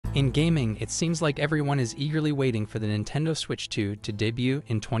In gaming, it seems like everyone is eagerly waiting for the Nintendo Switch 2 to debut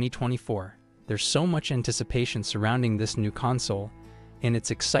in 2024. There's so much anticipation surrounding this new console, and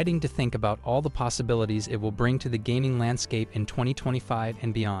it's exciting to think about all the possibilities it will bring to the gaming landscape in 2025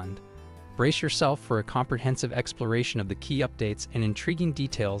 and beyond. Brace yourself for a comprehensive exploration of the key updates and intriguing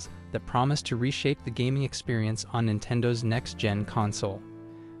details that promise to reshape the gaming experience on Nintendo's next-gen console.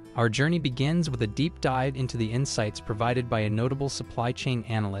 Our journey begins with a deep dive into the insights provided by a notable supply chain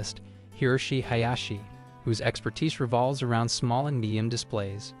analyst, Hiroshi Hayashi, whose expertise revolves around small and medium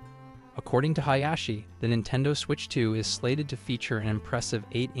displays. According to Hayashi, the Nintendo Switch 2 is slated to feature an impressive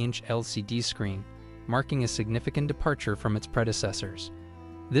 8-inch LCD screen, marking a significant departure from its predecessors.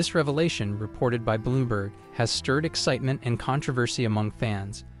 This revelation, reported by Bloomberg, has stirred excitement and controversy among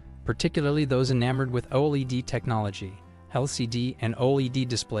fans, particularly those enamored with OLED technology. LCD and OLED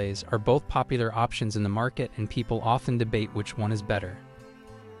displays are both popular options in the market, and people often debate which one is better.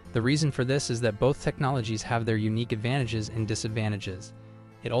 The reason for this is that both technologies have their unique advantages and disadvantages.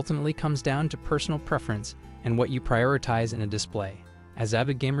 It ultimately comes down to personal preference and what you prioritize in a display. As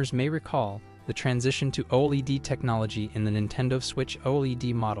avid gamers may recall, the transition to OLED technology in the Nintendo Switch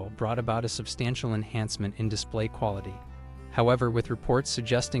OLED model brought about a substantial enhancement in display quality. However, with reports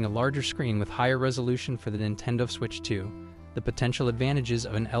suggesting a larger screen with higher resolution for the Nintendo Switch 2, the potential advantages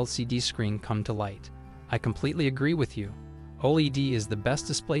of an LCD screen come to light. I completely agree with you. OLED is the best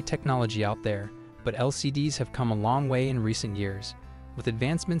display technology out there, but LCDs have come a long way in recent years. With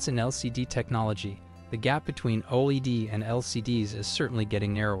advancements in LCD technology, the gap between OLED and LCDs is certainly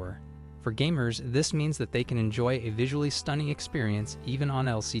getting narrower. For gamers, this means that they can enjoy a visually stunning experience even on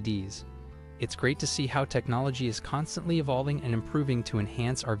LCDs. It's great to see how technology is constantly evolving and improving to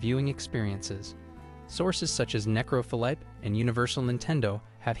enhance our viewing experiences. Sources such as Necrophilippe and Universal Nintendo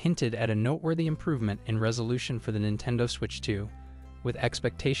have hinted at a noteworthy improvement in resolution for the Nintendo Switch 2, with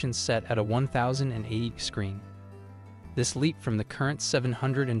expectations set at a 1080p screen. This leap from the current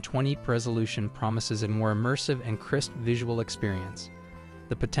 720p resolution promises a more immersive and crisp visual experience.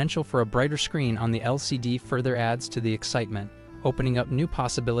 The potential for a brighter screen on the LCD further adds to the excitement, opening up new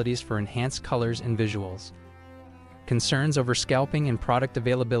possibilities for enhanced colors and visuals. Concerns over scalping and product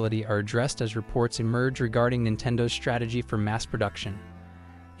availability are addressed as reports emerge regarding Nintendo's strategy for mass production.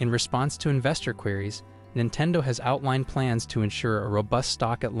 In response to investor queries, Nintendo has outlined plans to ensure a robust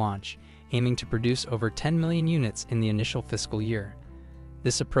stock at launch, aiming to produce over 10 million units in the initial fiscal year.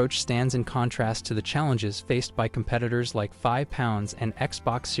 This approach stands in contrast to the challenges faced by competitors like 5 Pounds and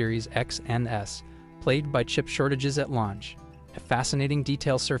Xbox Series X and S, plagued by chip shortages at launch. A fascinating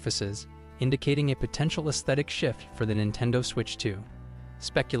detail surfaces, indicating a potential aesthetic shift for the Nintendo Switch 2.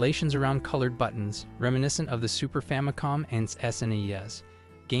 Speculations around colored buttons, reminiscent of the Super Famicom and SNES,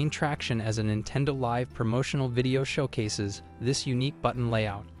 gain traction as a Nintendo Live promotional video showcases this unique button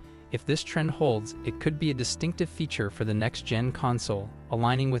layout. If this trend holds, it could be a distinctive feature for the next-gen console,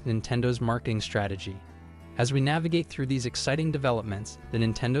 aligning with Nintendo's marketing strategy. As we navigate through these exciting developments, the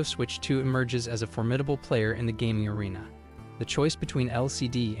Nintendo Switch 2 emerges as a formidable player in the gaming arena. The choice between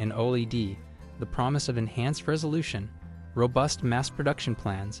LCD and OLED, the promise of enhanced resolution, robust mass production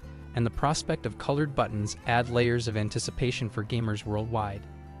plans, and the prospect of colored buttons add layers of anticipation for gamers worldwide.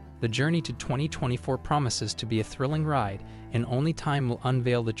 The journey to 2024 promises to be a thrilling ride, and only time will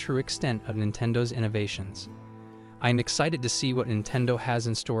unveil the true extent of Nintendo's innovations. I am excited to see what Nintendo has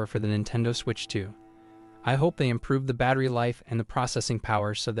in store for the Nintendo Switch 2. I hope they improve the battery life and the processing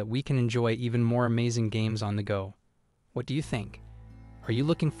power so that we can enjoy even more amazing games on the go. What do you think? Are you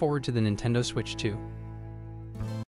looking forward to the Nintendo Switch 2?